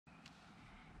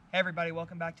Hey everybody,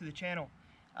 welcome back to the channel.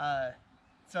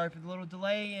 Sorry for the little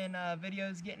delay in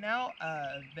videos getting out.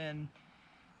 I've been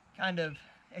kind of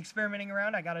experimenting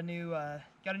around. I got a new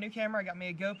camera. I got me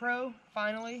a GoPro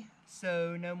finally,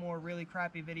 so no more really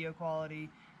crappy video quality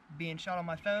being shot on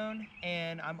my phone.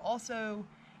 And I'm also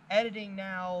editing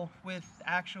now with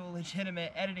actual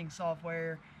legitimate editing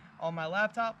software on my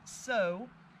laptop. So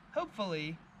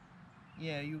hopefully,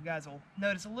 yeah, you guys will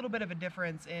notice a little bit of a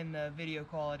difference in the video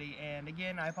quality. And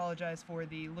again, I apologize for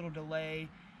the little delay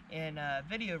in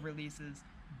video releases,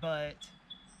 but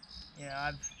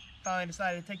I've finally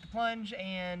decided to take the plunge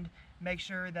and make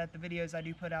sure that the videos I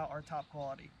do put out are top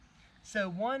quality. So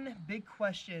one big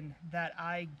question that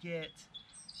I get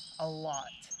a lot,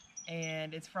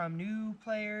 and it's from new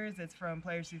players, it's from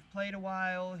players who've played a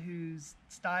while, whose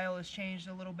style has changed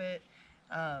a little bit,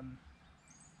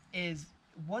 is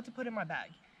what to put in my bag.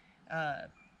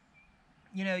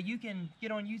 You can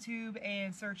get on YouTube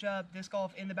and search up disc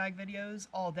golf in the bag videos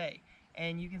all day,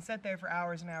 and you can sit there for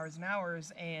hours and hours and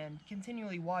hours and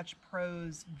continually watch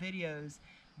pros videos,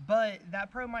 but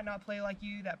that pro might not play like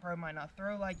you, that pro might not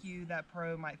throw like you, that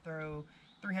pro might throw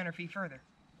 300 feet further.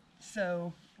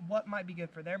 So what might be good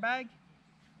for their bag,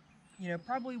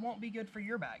 probably won't be good for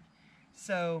your bag.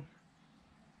 So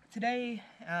today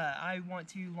I want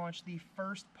to launch the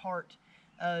first part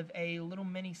of a little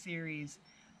mini series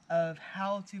of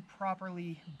how to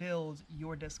properly build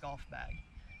your disc golf bag.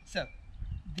 So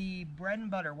the bread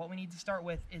and butter, what we need to start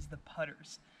with is the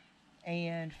putters.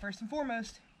 And first and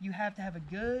foremost, you have to have a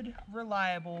good,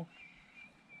 reliable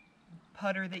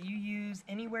putter that you use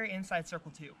anywhere inside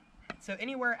circle 2. So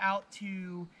anywhere out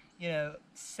to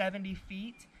 70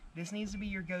 feet, this needs to be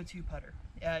your go-to putter.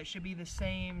 It should be the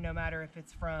same no matter if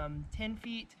it's from 10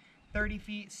 feet, 30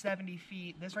 feet, 70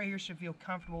 feet. This right here should feel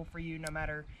comfortable for you no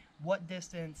matter what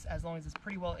distance, as long as it's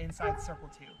pretty well inside circle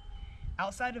 2.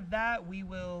 Outside of that, we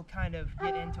will kind of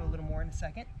get into a little more in a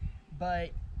second,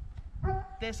 but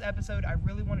this episode I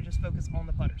really want to just focus on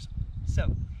the putters.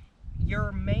 So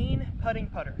your main putting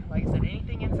putter, like I said,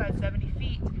 anything inside 70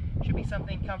 feet should be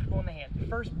something comfortable in the hand. The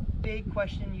first big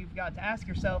question you've got to ask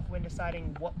yourself when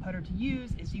deciding what putter to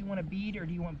use is, do you want a bead or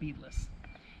do you want beadless?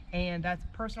 And that's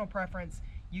personal preference.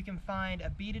 You can find a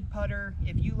beaded putter.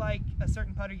 If you like a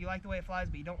certain putter, you like the way it flies,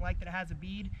 but you don't like that it has a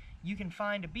bead, you can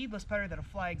find a beadless putter that'll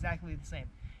fly exactly the same.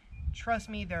 Trust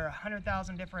me, there are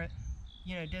 100,000 different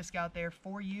discs out there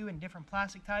for you and different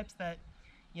plastic types that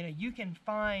you can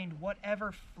find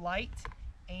whatever flight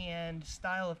and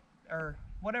style of, or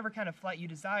whatever kind of flight you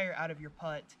desire out of your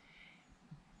putt,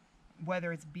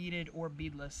 whether it's beaded or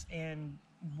beadless, and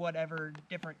whatever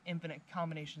different infinite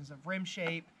combinations of rim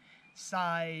shape,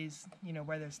 size,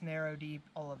 whether it's narrow, deep,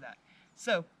 all of that.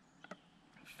 So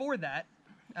for that,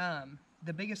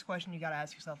 the biggest question you got to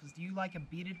ask yourself is, do you like a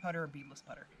beaded putter or beadless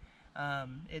putter?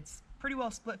 It's pretty well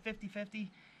split 50-50.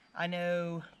 I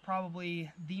know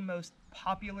probably the most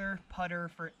popular putter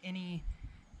for any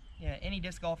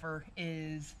disc golfer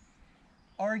is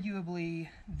arguably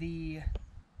the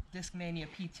Discmania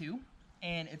P2,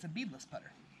 and it's a beadless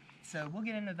putter. So we'll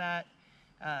get into that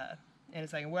in a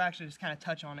second. We'll actually just kind of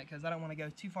touch on it because I don't want to go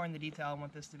too far in the detail. I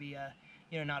want this to be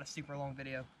not a super long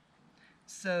video.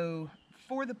 So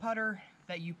for the putter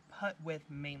that you putt with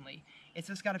mainly, it's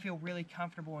just got to feel really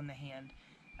comfortable in the hand.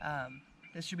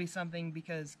 This should be something,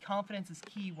 because confidence is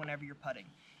key whenever you're putting.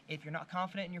 If you're not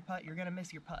confident in your putt, you're going to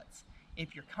miss your putts.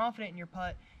 If you're confident in your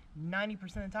putt, 90%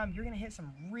 of the time you're going to hit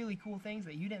some really cool things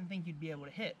that you didn't think you'd be able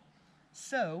to hit.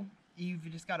 So you've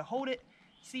just got to hold it,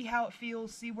 see how it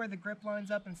feels, see where the grip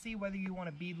lines up, and see whether you want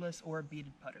a beadless or a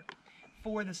beaded putter.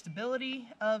 For the stability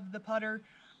of the putter,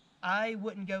 I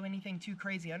wouldn't go anything too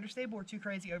crazy understable or too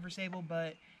crazy overstable,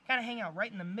 but kind of hang out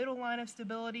right in the middle line of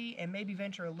stability and maybe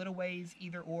venture a little ways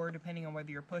either or, depending on whether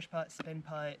you're push putt, spin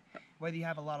putt, whether you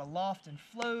have a lot of loft and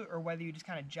float, or whether you just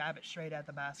kind of jab it straight at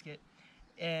the basket.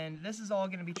 And this is all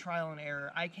going to be trial and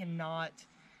error. I cannot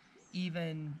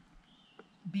even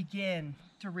begin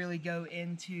to really go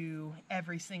into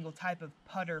every single type of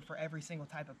putter for every single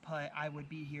type of putt. I would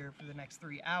be here for the next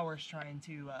 3 hours trying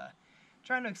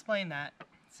to explain that.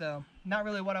 So not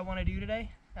really what I want to do today.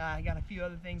 I got a few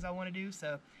other things I want to do,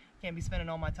 so can't be spending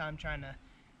all my time trying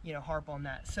to harp on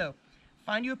that. So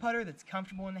find you a putter that's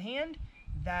comfortable in the hand,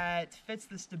 that fits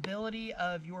the stability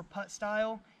of your putt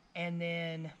style, and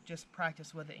then just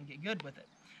practice with it and get good with it.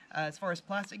 As far as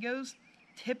plastic goes,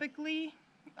 typically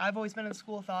I've always been in the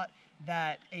school of thought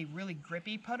that a really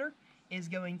grippy putter is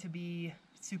going to be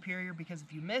superior, because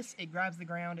if you miss, it grabs the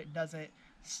ground, it doesn't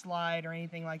slide or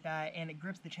anything like that, and it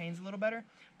grips the chains a little better.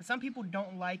 But some people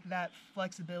don't like that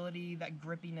flexibility, that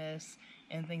grippiness,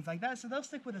 and things like that, so they'll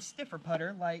stick with a stiffer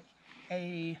putter like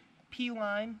a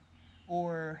P-line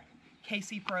or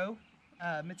KC Pro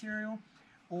material,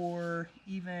 or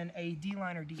even a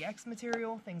D-line or DX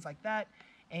material, things like that,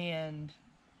 and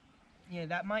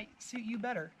that might suit you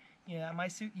better. That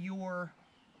might suit your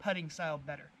putting style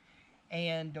better.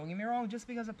 And don't get me wrong, just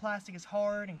because the plastic is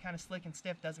hard and kind of slick and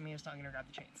stiff doesn't mean it's not going to grab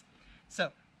the chains.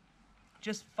 So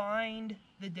just find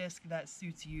the disc that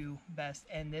suits you best,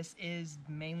 and this is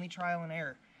mainly trial and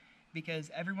error, because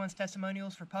everyone's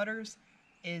testimonials for putters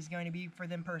is going to be for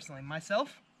them personally.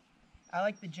 Myself, I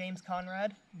like the James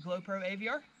Conrad Glow Pro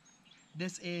AVR.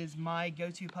 This is my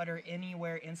go-to putter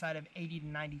anywhere inside of 80 to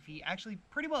 90 feet. Actually,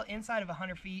 pretty well inside of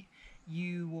 100 feet,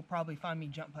 you will probably find me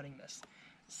jump putting this.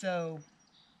 So,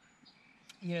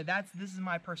 this is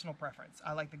my personal preference.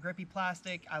 I like the grippy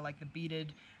plastic. I like the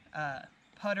beaded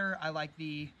putter. I like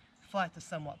the flat to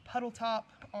somewhat puddle top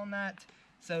on that.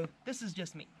 So this is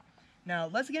just me. Now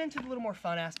let's get into the little more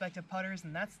fun aspect of putters,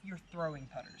 and that's your throwing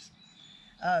putters.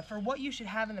 For what you should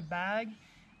have in the bag,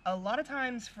 a lot of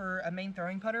times for a main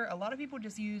throwing putter, a lot of people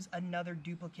just use another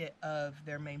duplicate of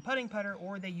their main putting putter,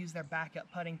 or they use their backup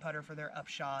putting putter for their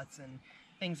upshots and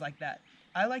things like that.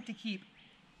 I like to keep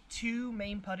 2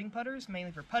 main putting putters,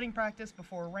 mainly for putting practice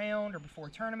before a round or before a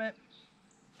tournament,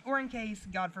 or in case,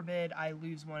 God forbid, I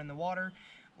lose one in the water,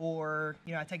 or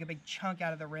I take a big chunk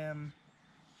out of the rim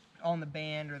on the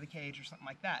band or the cage or something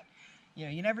like that.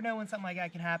 You never know when something like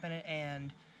that can happen,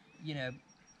 and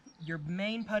your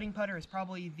main putting putter is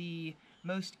probably the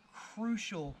most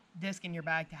crucial disc in your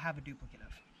bag to have a duplicate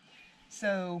of.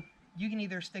 So you can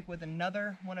either stick with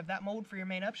another one of that mold for your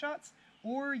main upshots,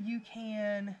 or you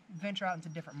can venture out into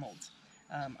different molds.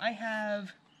 I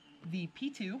have the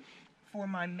P2 for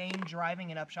my main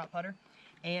driving and upshot putter,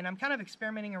 and I'm kind of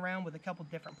experimenting around with a couple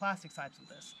different plastic types with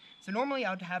this. So normally I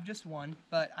would have just one,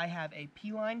 but I have a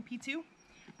P-line P2,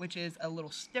 which is a little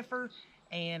stiffer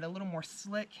and a little more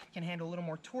slick, can handle a little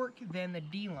more torque than the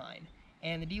D-line.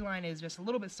 And the D-line is just a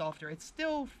little bit softer. It's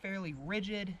still fairly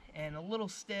rigid and a little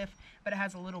stiff, but it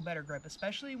has a little better grip,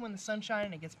 especially when the sun's shining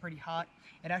and it gets pretty hot.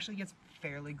 It actually gets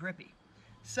fairly grippy.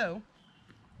 So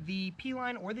the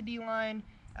P-line or the D-line,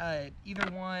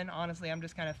 either one, honestly, I'm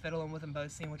just kind of fiddling with them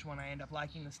both, seeing which one I end up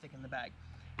liking to stick in the bag.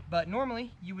 But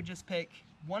normally you would just pick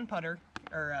one putter,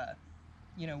 or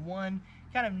one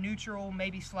kind of neutral,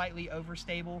 maybe slightly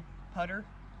overstable putter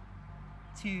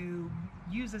to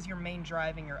use as your main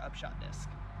driving or upshot disc.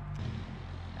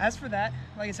 As for that,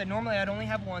 like I said, normally I'd only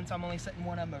have one, so I'm only setting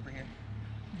one of them over here.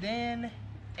 Then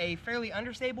a fairly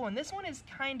understable, and this one is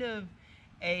kind of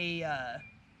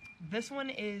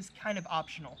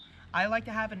optional. I like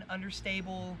to have an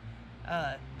understable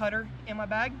putter in my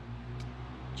bag,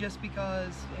 just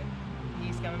because, and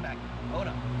he's coming back. Hold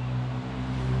on.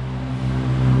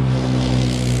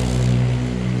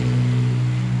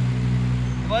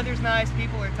 The weather's nice,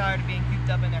 people are tired of being cooped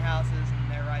up in their houses,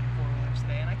 and they're riding four-wheelers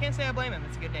today, and I can't say I blame them,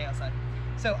 it's a good day outside.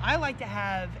 So I like to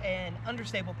have an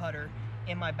understable putter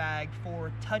in my bag for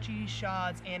touchy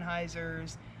shots,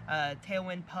 anhyzers,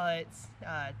 tailwind putts,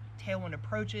 tailwind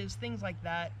approaches, things like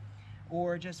that,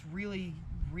 or just really,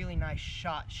 really nice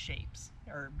shot shapes,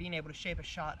 or being able to shape a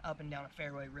shot up and down a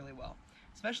fairway really well,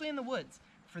 especially in the woods.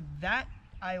 For that,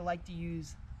 I like to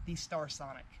use the Star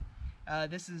Sonic.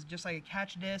 This is just like a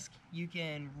catch disc. You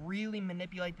can really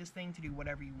manipulate this thing to do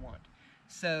whatever you want.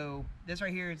 So this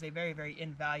right here is a very, very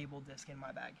invaluable disc in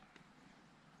my bag.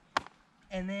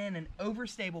 And then an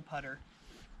overstable putter.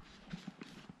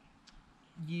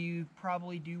 You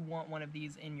probably do want one of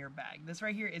these in your bag. This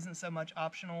right here isn't so much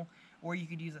optional, or you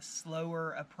could use a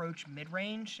slower approach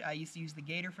mid-range. I used to use the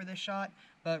Gator for this shot,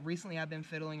 but recently I've been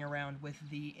fiddling around with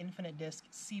the Infinite Disc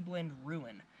C-Blend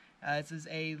Ruin. This is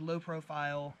a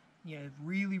low-profile,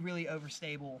 really, really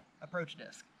overstable approach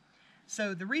disc.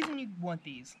 So the reason you want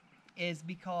these is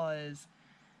because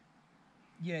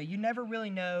you never really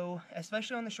know,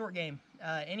 especially on the short game.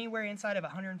 Anywhere inside of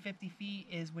 150 feet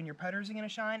is when your putters are going to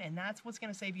shine, and that's what's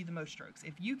going to save you the most strokes.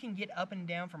 If you can get up and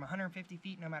down from 150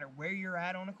 feet, no matter where you're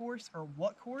at on a course or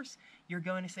what course, you're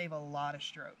going to save a lot of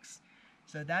strokes.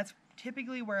 So that's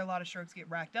typically where a lot of strokes get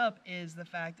racked up, is the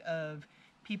fact of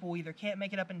people either can't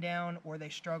make it up and down or they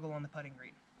struggle on the putting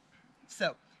green.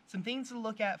 So, some things to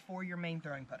look at for your main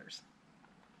throwing putters.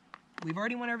 We've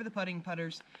already went over the putting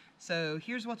putters, so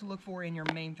here's what to look for in your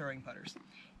main throwing putters.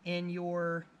 In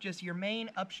your main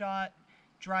upshot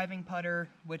driving putter,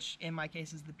 which in my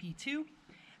case is the P2,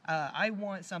 I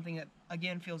want something that,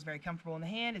 again, feels very comfortable in the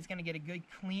hand, is going to get a good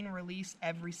clean release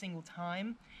every single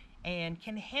time, and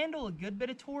can handle a good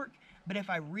bit of torque, but if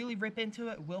I really rip into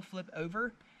it, will flip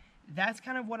over. That's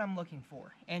kind of what I'm looking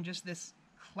for, and just this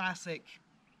classic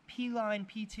P-line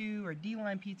P2 or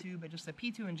D-line P2, but just a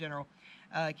P2 in general,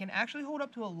 can actually hold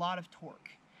up to a lot of torque.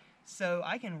 So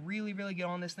I can really get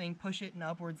on this thing, push it in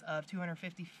upwards of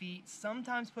 250 feet,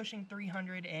 sometimes pushing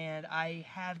 300, and I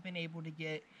have been able to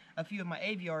get a few of my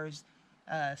AVRs,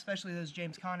 especially those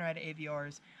James Conrad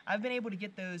AVRs, I've been able to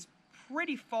get those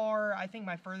pretty far. I think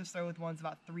my furthest throw with one's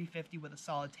about 350 with a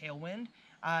solid tailwind.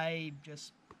 I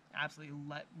just absolutely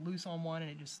let loose on one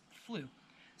and it just flew.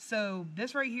 So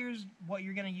this right here is what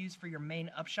you're going to use for your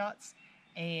main upshots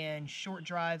and short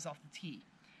drives off the tee.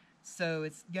 So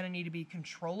it's going to need to be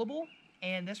controllable,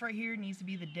 and this right here needs to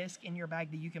be the disc in your bag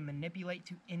that you can manipulate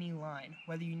to any line.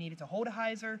 Whether you need it to hold a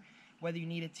hyzer, whether you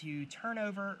need it to turn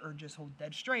over, or just hold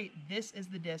dead straight, this is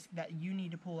the disc that you need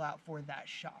to pull out for that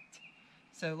shot.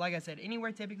 So like I said,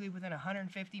 anywhere typically within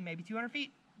 150, maybe 200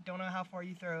 feet, don't know how far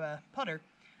you throw a putter,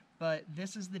 but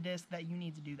this is the disc that you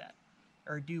need to do that,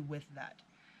 or do with that.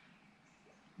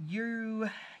 You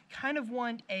kind of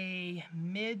want a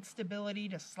mid stability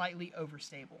to slightly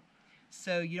overstable.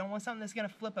 So you don't want something that's going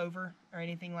to flip over or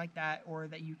anything like that, or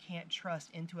that you can't trust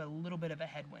into a little bit of a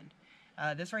headwind.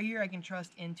 This right here I can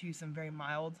trust into some very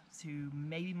mild to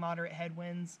maybe moderate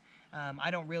headwinds.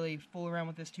 I don't really fool around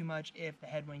with this too much if the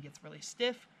headwind gets really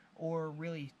stiff or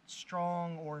really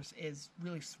strong or is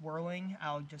really swirling.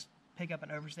 I'll just pick up an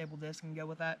overstable disc and go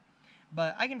with that.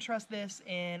 But I can trust this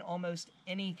in almost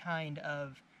any kind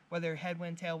of, whether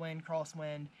headwind, tailwind,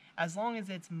 crosswind, as long as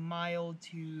it's mild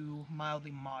to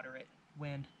mildly moderate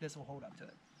wind, this will hold up to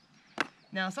it.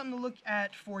 Now, something to look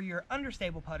at for your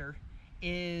understable putter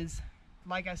is,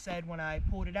 like I said when I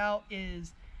pulled it out,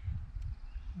 is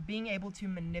being able to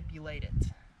manipulate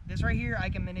it. This right here, I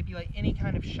can manipulate any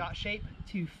kind of shot shape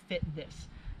to fit this.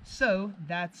 So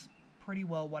that's pretty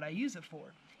well what I use it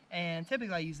for. And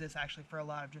typically I use this actually for a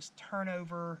lot of just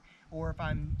turnover, or if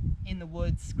I'm in the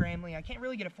woods scrambling, I can't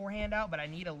really get a forehand out, but I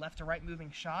need a left to right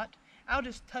moving shot, I'll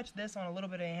just touch this on a little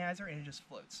bit of anhyzer and it just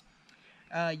floats.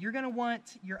 You're going to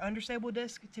want your understable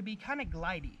disc to be kind of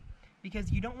glidey,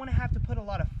 because you don't want to have to put a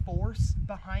lot of force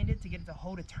behind it to get it to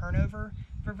hold a turnover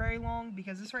for very long,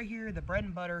 because this right here, the bread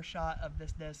and butter shot of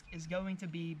this disc is going to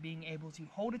be being able to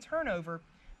hold a turnover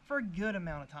for a good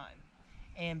amount of time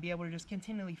and be able to just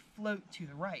continually float to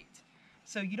the right.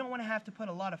 So you don't want to have to put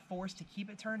a lot of force to keep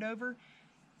it turned over.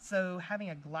 So having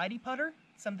a glidey putter,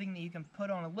 something that you can put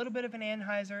on a little bit of an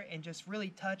anhyzer and just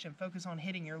really touch and focus on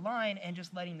hitting your line and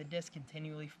just letting the disc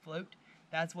continually float,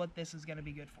 that's what this is going to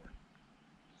be good for.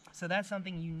 So that's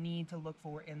something you need to look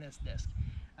for in this disc.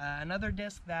 Another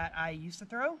disc that I used to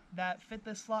throw that fit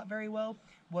this slot very well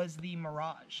was the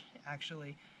Mirage.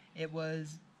 Actually, it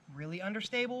was really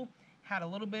understable, had a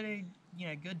little bit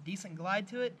of good decent glide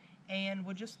to it, and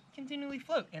would just continually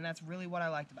float, and that's really what I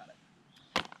liked about it.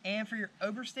 And for your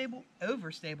overstable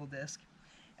disc,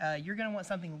 you're going to want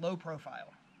something low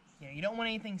profile. You don't want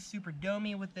anything super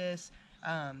domey with this,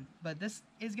 but this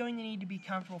is going to need to be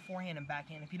comfortable forehand and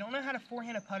backhand. If you don't know how to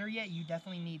forehand a putter yet, you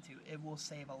definitely need to. It will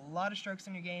save a lot of strokes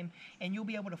in your game, and you'll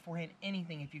be able to forehand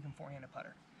anything if you can forehand a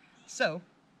putter. So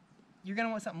you're going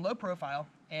to want something low profile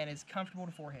and is comfortable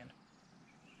to forehand.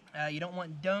 You don't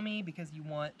want domey, because you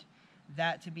want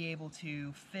that to be able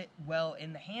to fit well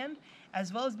in the hand,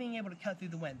 as well as being able to cut through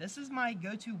the wind. This is my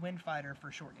go-to wind fighter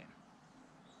for short game.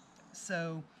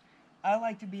 So I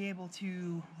like to be able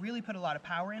to really put a lot of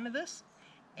power into this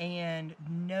and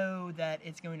know that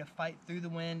it's going to fight through the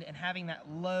wind, and having that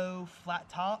low, flat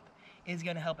top is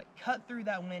going to help it cut through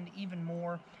that wind even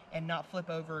more and not flip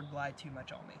over or glide too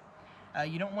much on me.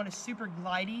 You don't want a super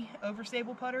glidey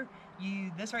overstable putter.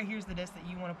 This right here is the disc that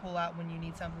you want to pull out when you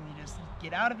need something to just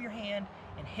get out of your hand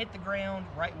and hit the ground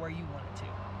right where you want it to.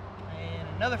 And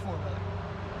another four-wheeler.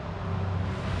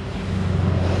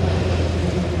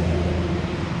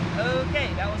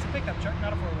 Okay, that was a pickup truck,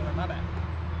 not a four-wheeler, my bad.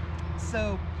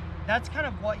 So that's kind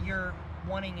of what you're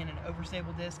wanting in an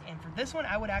overstable disc, and for this one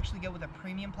I would actually go with a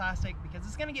premium plastic, because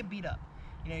it's going to get beat up.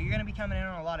 You're going to be coming in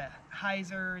on a lot of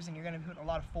hyzers, and you're going to be putting a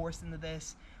lot of force into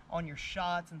this on your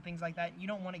shots and things like that. You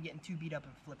don't want it getting too beat up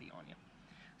and flippy on you.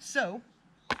 So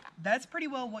that's pretty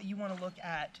well what you want to look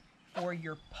at for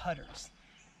your putters.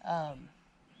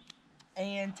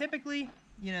 And typically,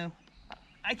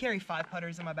 I carry 5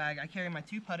 putters in my bag. I carry my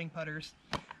 2 putting putters.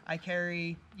 I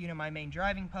carry, my main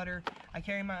driving putter. I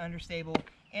carry my understable,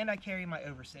 and I carry my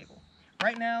overstable.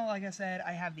 Right now, like I said,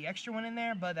 I have the extra one in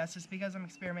there, but that's just because I'm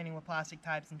experimenting with plastic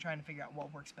types and trying to figure out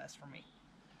what works best for me.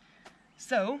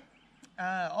 So,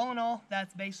 all in all,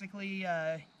 that's basically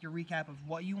your recap of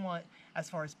what you want as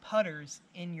far as putters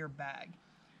in your bag.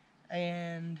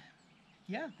 And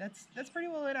yeah, that's pretty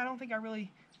well it. I don't think I really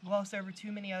gloss over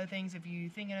too many other things. If you're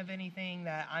thinking of anything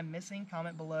that I'm missing,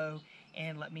 comment below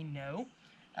and let me know.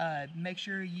 Make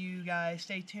sure you guys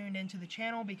stay tuned into the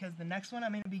channel, because the next one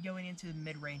I'm going to be going into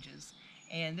mid-ranges.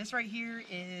 And this right here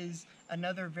is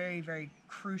another very, very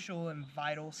crucial and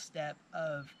vital step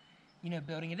of,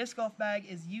 building a disc golf bag,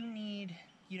 is you need,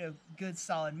 good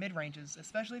solid mid-ranges,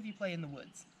 especially if you play in the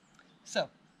woods. So,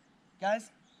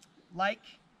 guys, like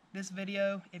this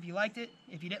video if you liked it.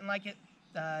 If you didn't like it,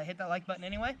 hit that like button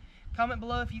anyway. Comment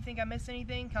below if you think I missed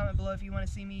anything. Comment below if you want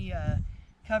to see me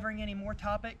covering any more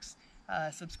topics.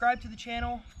 Subscribe to the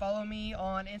channel. Follow me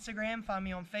on Instagram. Find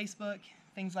me on Facebook.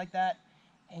 Things like that.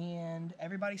 And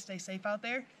everybody stay safe out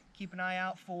there. Keep an eye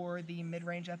out for the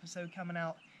mid-range episode coming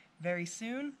out very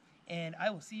soon. And I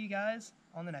will see you guys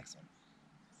on the next one.